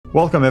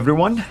Welcome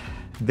everyone.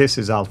 This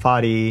is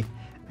Fadi,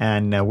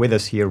 and with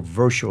us here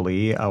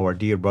virtually our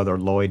dear brother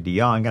Lloyd De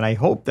Jongh, and I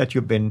hope that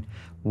you've been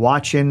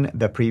watching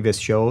the previous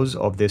shows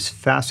of this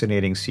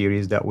fascinating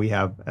series that we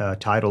have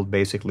titled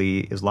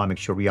basically Islamic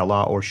Sharia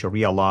law or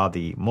Sharia law,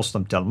 the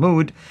Muslim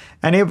Talmud,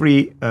 and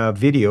every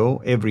video,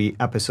 every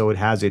episode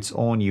has its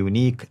own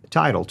unique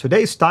title.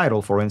 Today's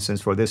title, for instance,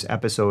 for this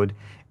episode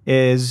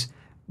is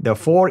the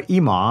four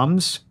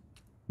Imams,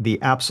 the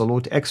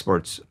absolute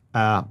experts.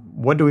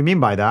 What do we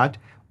mean by that?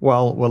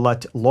 Well, we'll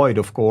let Lloyd,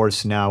 of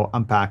course, now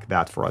unpack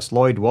that for us.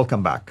 Lloyd,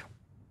 welcome back.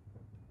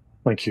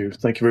 Thank you.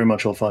 Thank you very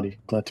much, Al-Fadi.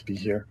 Glad to be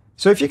here.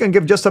 So if you can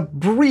give just a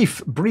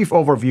brief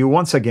overview,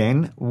 once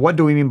again, what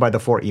do we mean by the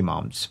four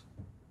Imams?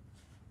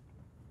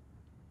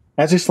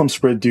 As Islam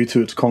spread due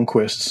to its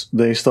conquests,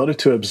 they started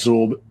to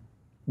absorb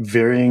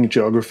varying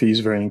geographies,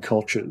 varying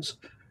cultures.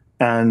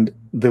 And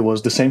there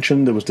was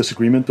dissension, there was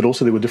disagreement, but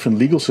also there were different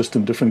legal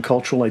systems, different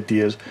cultural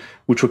ideas,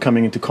 which were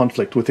coming into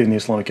conflict within the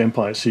Islamic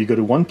Empire. So you go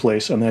to one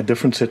place and they had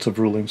different sets of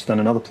rulings than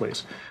another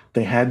place.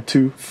 They had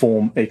to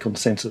form a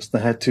consensus. They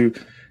had to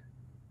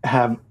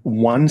have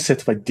one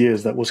set of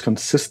ideas that was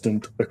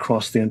consistent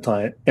across the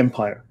entire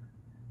empire.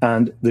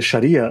 And the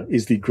Sharia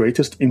is the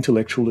greatest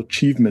intellectual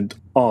achievement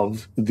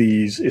of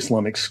these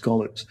Islamic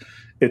scholars.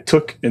 It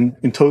took, in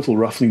total,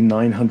 roughly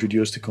 900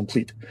 years to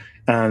complete.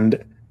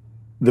 And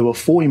there were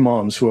four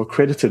Imams who are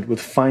credited with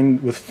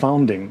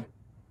founding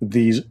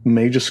these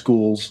major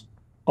schools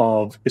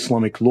of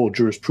Islamic law,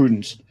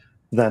 jurisprudence,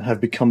 that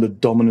have become the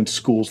dominant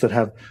schools that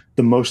have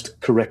the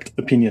most correct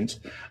opinions.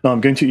 Now,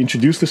 I'm going to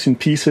introduce this in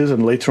pieces,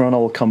 and later on I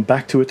will come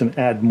back to it and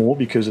add more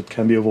because it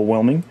can be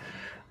overwhelming.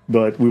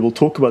 But we will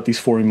talk about these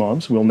four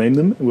Imams. We'll name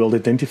them. We'll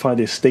identify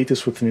their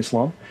status within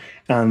Islam,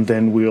 and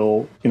then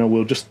we'll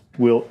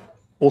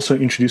also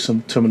introduce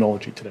some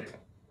terminology today.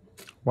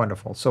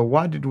 Wonderful. So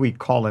why did we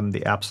call them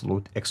the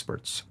absolute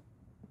experts?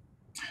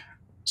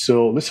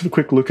 So let's have a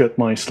quick look at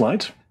my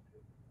slides.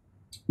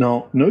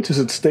 Now, notice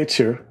it states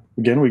here,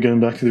 again, we're going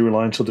back to the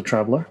reliance of the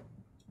traveler.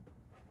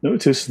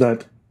 Notice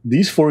that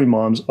these four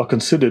Imams are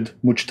considered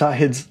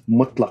Mujtahids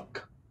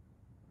Mutlak.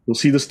 You'll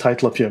see this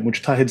title up here,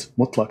 Mujtahids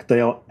Mutlak. They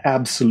are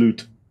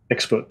absolute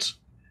experts.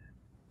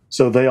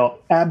 So they are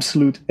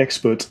absolute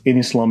experts in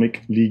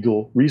Islamic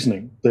legal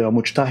reasoning. They are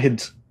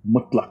Mujtahids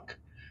Mutlak.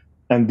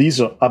 And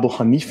these are Abu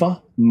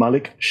Hanifa,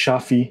 Malik,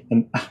 Shafi,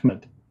 and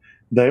Ahmed.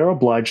 They are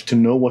obliged to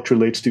know what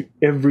relates to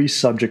every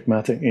subject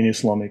matter in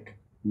Islamic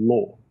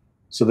law.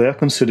 So they are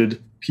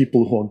considered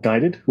people who are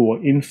guided, who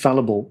are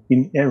infallible,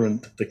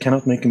 inerrant. They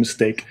cannot make a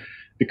mistake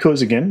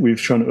because, again, we've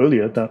shown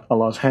earlier that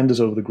Allah's hand is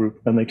over the group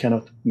and they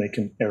cannot make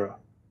an error.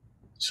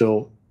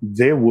 So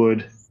their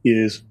word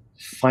is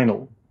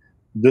final.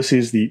 This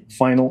is the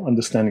final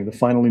understanding, the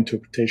final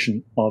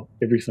interpretation of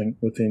everything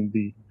within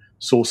the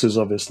sources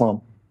of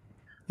Islam.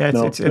 Yeah,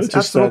 it's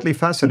absolutely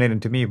fascinating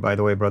to me, by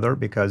the way, brother,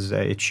 because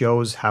it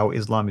shows how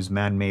Islam is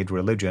man-made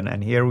religion.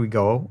 And here we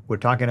go. We're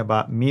talking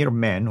about mere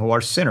men who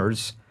are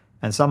sinners,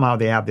 and somehow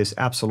they have this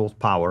absolute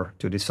power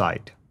to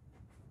decide.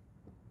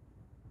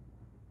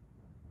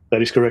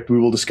 That is correct. We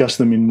will discuss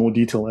them in more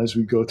detail as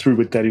we go through,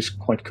 but that is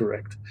quite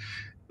correct.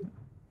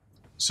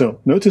 So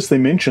notice they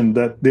mentioned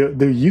that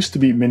there used to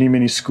be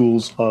many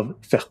schools of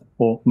fiqh,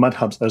 or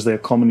madhabs, as they are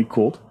commonly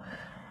called.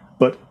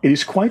 But it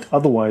is quite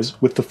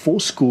otherwise with the four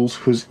schools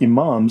whose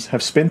Imams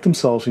have spent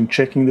themselves in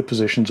checking the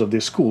positions of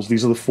their schools.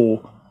 These are the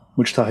four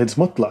Mujtahids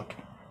Mutlak.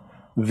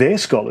 Their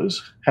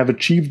scholars have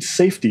achieved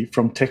safety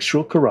from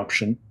textual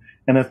corruption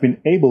and have been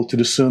able to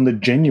discern the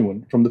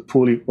genuine from the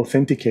poorly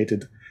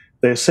authenticated.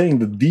 They're saying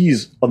that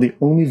these are the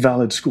only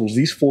valid schools.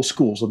 These four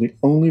schools are the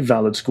only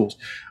valid schools.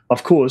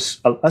 Of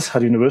course,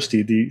 Al-Azhar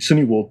University, the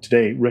Sunni world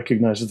today,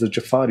 recognizes the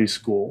Jafari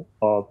school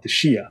of the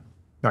Shia.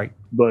 Right.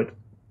 But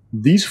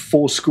these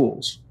four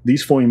schools,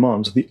 these four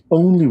Imams, are the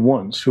only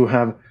ones who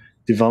have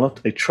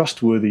developed a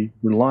trustworthy,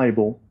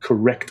 reliable,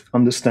 correct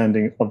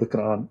understanding of the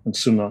Quran and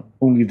Sunnah.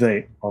 Only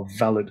they are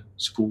valid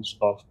schools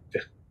of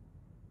fiqh.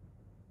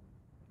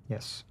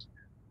 Yes.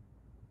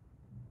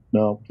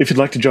 Now, if you'd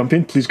like to jump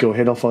in, please go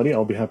ahead, Al-Fadi.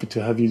 I'll be happy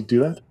to have you do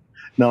that.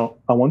 Now,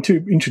 I want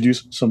to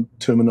introduce some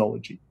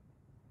terminology.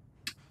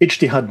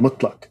 Ijtihad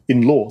Mutlak.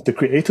 In law, the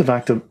creative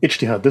act of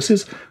ijtihad. This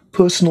is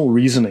personal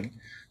reasoning.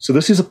 So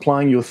this is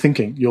applying your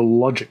thinking, your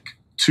logic,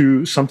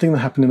 to something that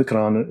happened in the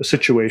Quran, a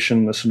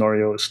situation, a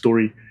scenario, a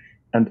story.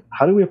 And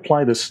how do we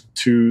apply this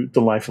to the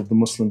life of the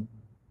Muslim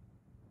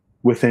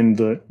within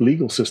the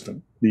legal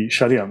system, the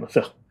Sharia, the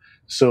fiqh?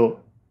 So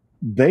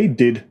they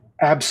did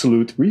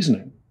absolute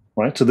reasoning,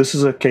 right? So this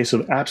is a case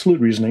of absolute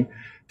reasoning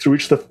through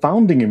which the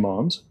founding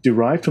Imams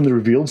derived from the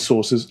revealed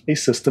sources a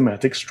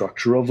systematic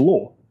structure of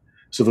law.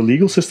 So the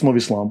legal system of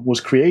Islam was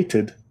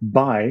created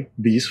by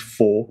these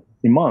four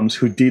Imams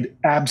who did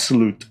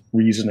absolute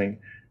reasoning,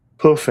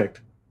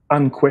 perfect,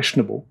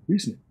 unquestionable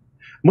reasoning.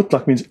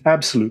 Mutlaq means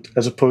absolute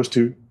as opposed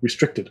to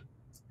restricted,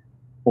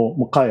 or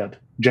muqayyad,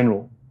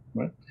 general,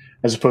 right?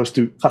 As opposed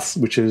to khas,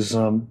 which is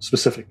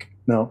specific.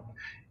 Now,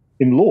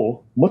 in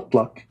law,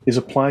 mutlaq is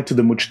applied to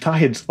the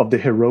mujtahids of the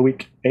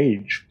heroic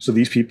age. So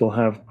these people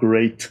have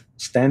great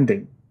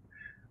standing.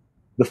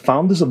 The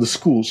founders of the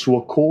schools, who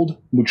are called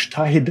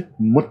Mujtahid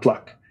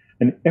Mutlak,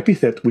 an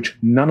epithet which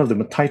none of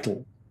them, a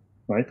title,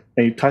 right?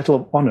 A title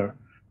of honor,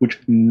 which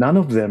none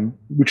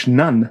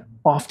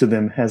after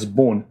them has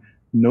borne.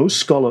 No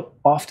scholar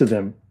after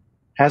them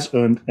has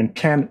earned and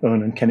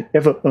can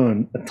ever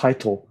earn a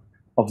title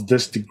of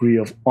this degree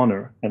of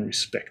honor and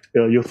respect.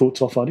 Your thoughts,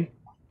 Fadi?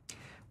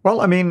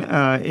 Well, I mean,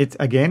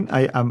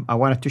 I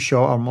wanted to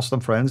show our Muslim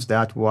friends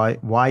that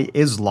why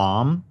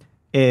Islam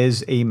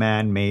is a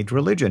man-made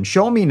religion.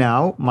 Show me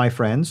now, my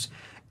friends,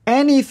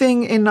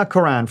 anything in the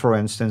Quran, for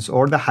instance,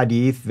 or the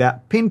Hadith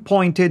that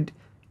pinpointed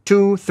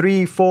 2,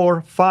 3,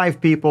 4,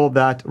 5 people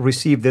that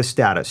received this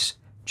status.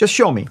 Just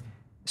show me,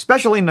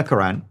 especially in the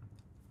Quran.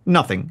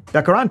 Nothing.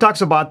 The Quran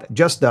talks about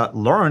just the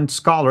learned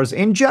scholars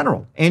in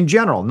general,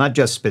 not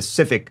just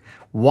specific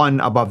one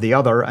above the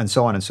other and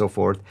so on and so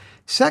forth.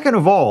 Second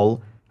of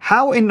all,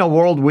 how in the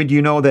world would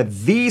you know that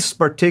these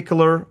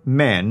particular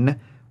men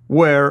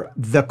were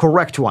the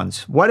correct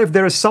ones? What if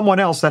there is someone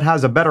else that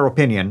has a better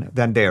opinion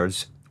than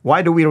theirs?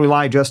 Why do we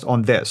rely just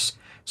on this?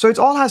 So it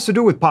all has to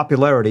do with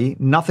popularity,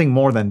 nothing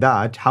more than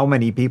that. How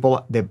many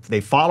people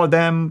they follow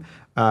them,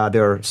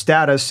 their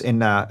status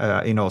in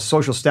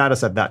social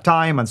status at that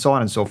time, and so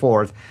on and so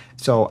forth.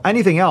 So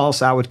anything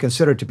else I would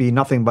consider to be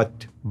nothing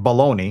but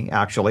baloney,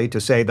 actually,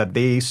 to say that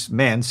these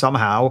men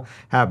somehow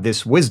have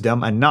this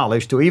wisdom and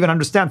knowledge to even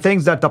understand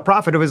things that the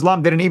Prophet of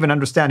Islam didn't even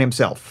understand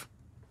himself.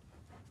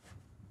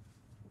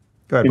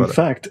 Go ahead, brother. In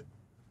fact,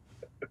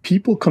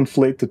 people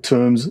conflate the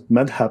terms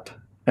madhab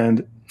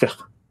and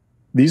fiqh.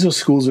 These are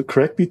schools that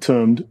correctly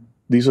termed,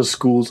 these are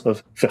schools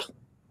of fiqh,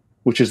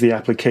 which is the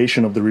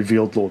application of the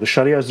revealed law. The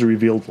Sharia is the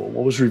revealed law.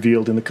 What was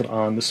revealed in the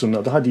Quran, the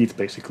Sunnah, the Hadith,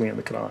 basically, in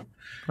the Quran.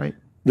 Right.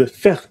 The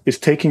fiqh is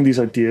taking these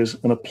ideas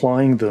and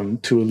applying them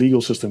to a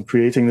legal system,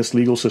 creating this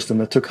legal system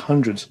that took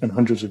hundreds and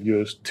hundreds of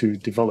years to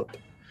develop.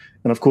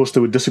 And of course,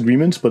 there were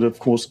disagreements, but of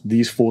course,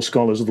 these 4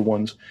 scholars are the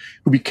ones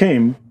who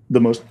became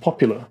the most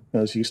popular,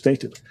 as you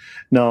stated.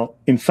 Now,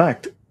 in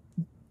fact,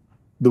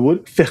 the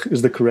word fiqh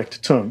is the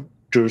correct term,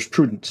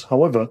 jurisprudence.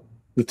 However,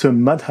 the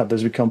term madhab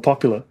has become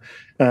popular.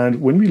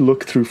 And when we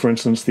look through, for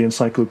instance, the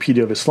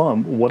Encyclopedia of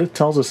Islam, what it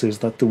tells us is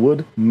that the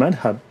word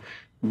madhab,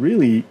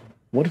 really,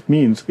 what it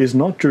means is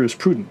not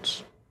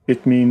jurisprudence.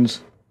 It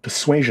means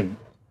persuasion.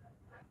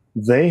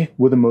 They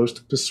were the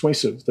most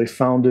persuasive. They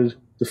founded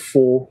the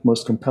 4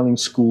 most compelling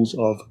schools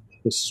of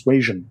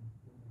persuasion.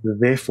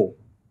 Therefore,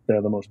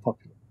 they're the most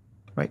popular.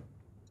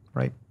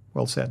 Right.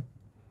 Well said.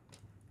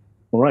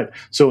 All right.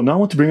 So now I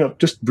want to bring up,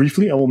 just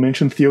briefly, I will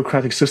mention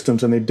theocratic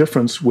systems and their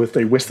difference with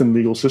a Western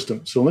legal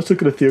system. So let's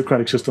look at a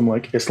theocratic system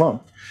like Islam.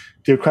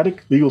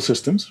 Theocratic legal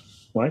systems,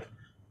 right,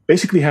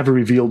 basically have a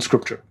revealed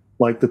scripture,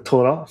 like the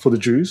Torah for the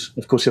Jews.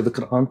 Of course, you have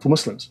the Quran for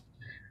Muslims.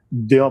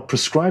 There are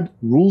prescribed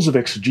rules of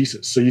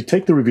exegesis. So you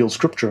take the revealed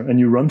scripture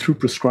and you run through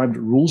prescribed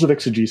rules of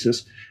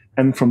exegesis,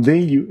 and from there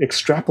you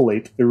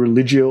extrapolate a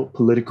religio,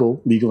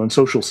 political, legal, and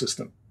social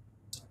system.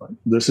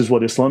 This is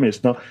what Islam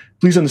is. Now,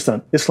 please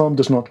understand, Islam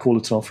does not call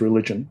itself a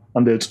religion.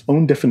 Under its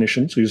own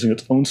definition, so using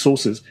its own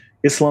sources,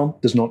 Islam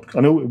does not, I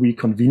know we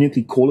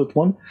conveniently call it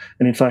one,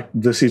 and in fact,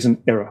 this is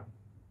an error.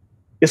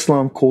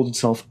 Islam calls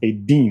itself a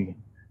deen.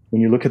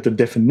 When you look at the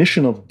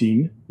definition of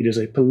deen, it is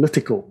a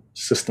political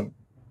system.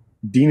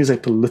 Deen is a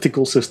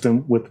political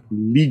system with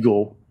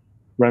legal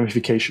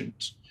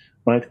ramifications,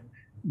 right?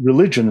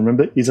 Religion,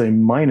 remember, is a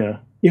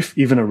minor, if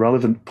even a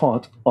relevant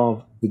part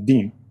of the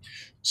deen.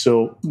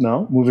 So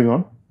now, moving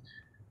on.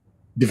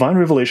 Divine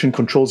revelation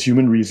controls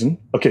human reason.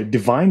 Okay,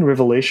 divine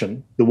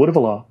revelation, the word of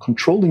Allah,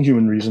 controlling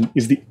human reason,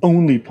 is the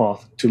only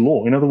path to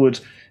law. In other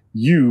words,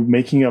 you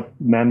making up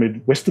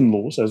man-made Western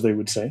laws, as they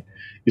would say,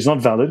 is not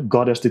valid.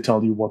 God has to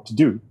tell you what to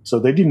do. So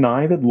they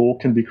deny that law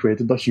can be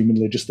created by human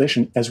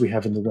legislation, as we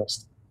have in the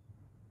West.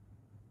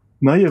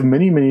 Now you have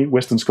many, many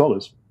Western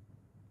scholars.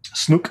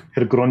 Snook,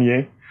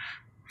 Hergronier,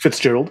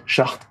 Fitzgerald,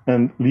 Schacht,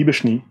 and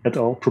Liebeschny et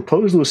al.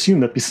 Propose to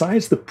assume that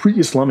besides the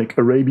pre-Islamic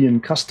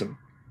Arabian custom,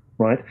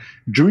 right,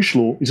 Jewish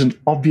law is an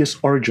obvious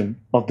origin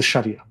of the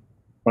Sharia.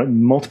 Right?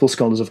 Multiple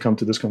scholars have come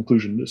to this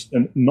conclusion,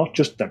 and not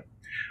just them.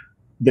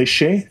 They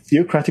share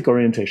theocratic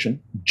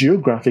orientation,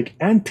 geographic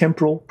and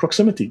temporal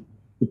proximity.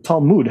 The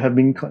Talmud have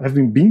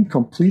been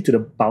completed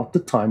about the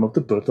time of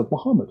the birth of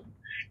Muhammad,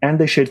 and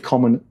they shared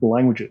common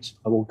languages.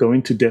 I will go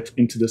into depth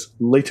into this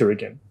later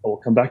again. I will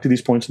come back to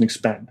these points and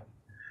expand.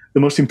 The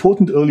most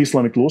important early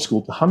Islamic law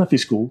school, the Hanafi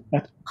school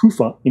at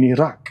Kufa in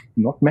Iraq,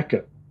 not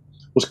Mecca,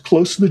 was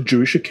close to the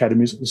Jewish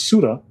academies of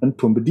Surah and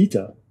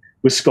Pumbedita,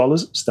 where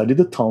scholars studied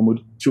the Talmud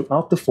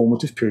throughout the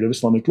formative period of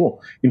Islamic law.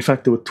 In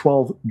fact, there were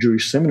 12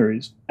 Jewish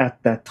seminaries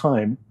at that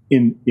time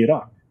in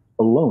Iraq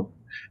alone.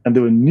 And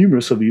there were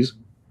numerous of these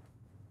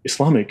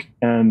Islamic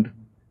and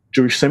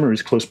Jewish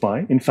seminaries close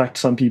by. In fact,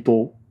 some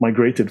people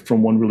migrated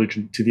from one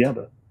religion to the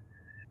other.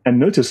 And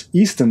notice,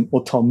 Eastern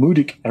or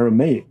Talmudic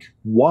Aramaic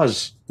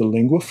was the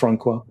lingua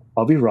franca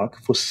of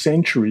Iraq for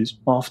centuries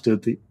after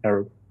the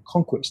Arab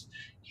conquest.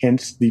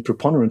 Hence the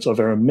preponderance of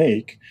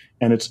Aramaic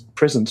and its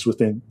presence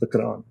within the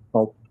Quran.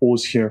 I'll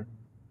pause here.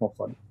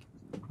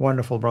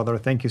 Wonderful, brother.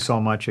 Thank you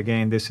so much.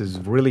 Again, this is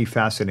really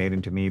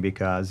fascinating to me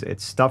because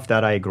it's stuff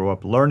that I grew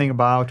up learning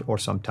about or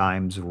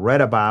sometimes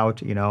read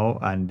about,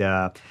 and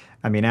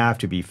I mean, I have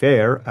to be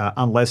fair,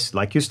 unless,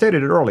 like you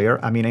stated it earlier,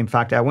 I mean, in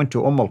fact, I went to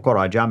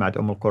Jamiat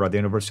Qura, the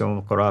University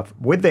of Qura,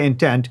 with the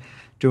intent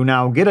to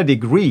now get a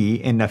degree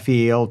in the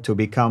field to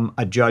become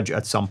a judge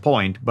at some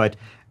point. But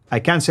I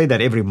can't say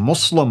that every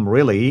Muslim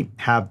really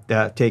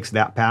takes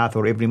that path,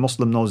 or every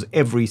Muslim knows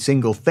every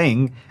single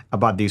thing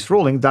about these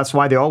rulings. That's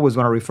why they always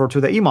want to refer to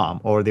the Imam,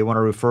 or they want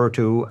to refer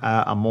to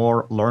a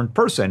more learned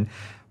person.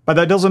 But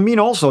that doesn't mean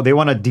also they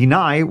want to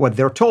deny what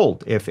they're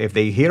told. If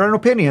they hear an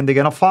opinion, they're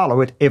going to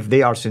follow it if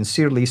they are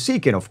sincerely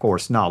seeking, of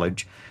course,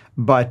 knowledge.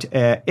 But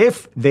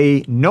if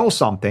they know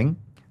something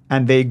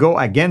and they go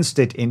against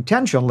it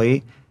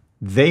intentionally,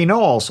 they know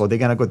also they're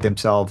going to get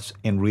themselves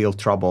in real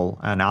trouble.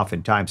 And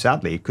oftentimes,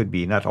 sadly, it could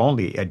be not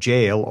only a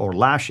jail or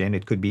lashing,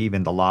 it could be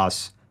even the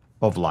loss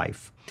of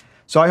life.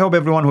 So I hope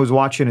everyone who's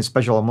watching,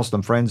 especially our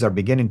Muslim friends, are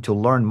beginning to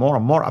learn more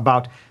and more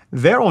about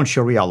their own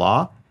Sharia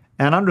law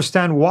and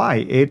understand why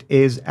it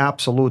is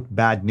absolute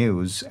bad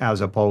news as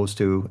opposed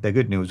to the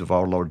good news of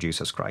our Lord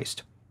Jesus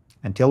Christ.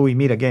 Until we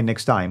meet again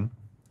next time,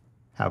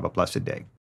 have a blessed day.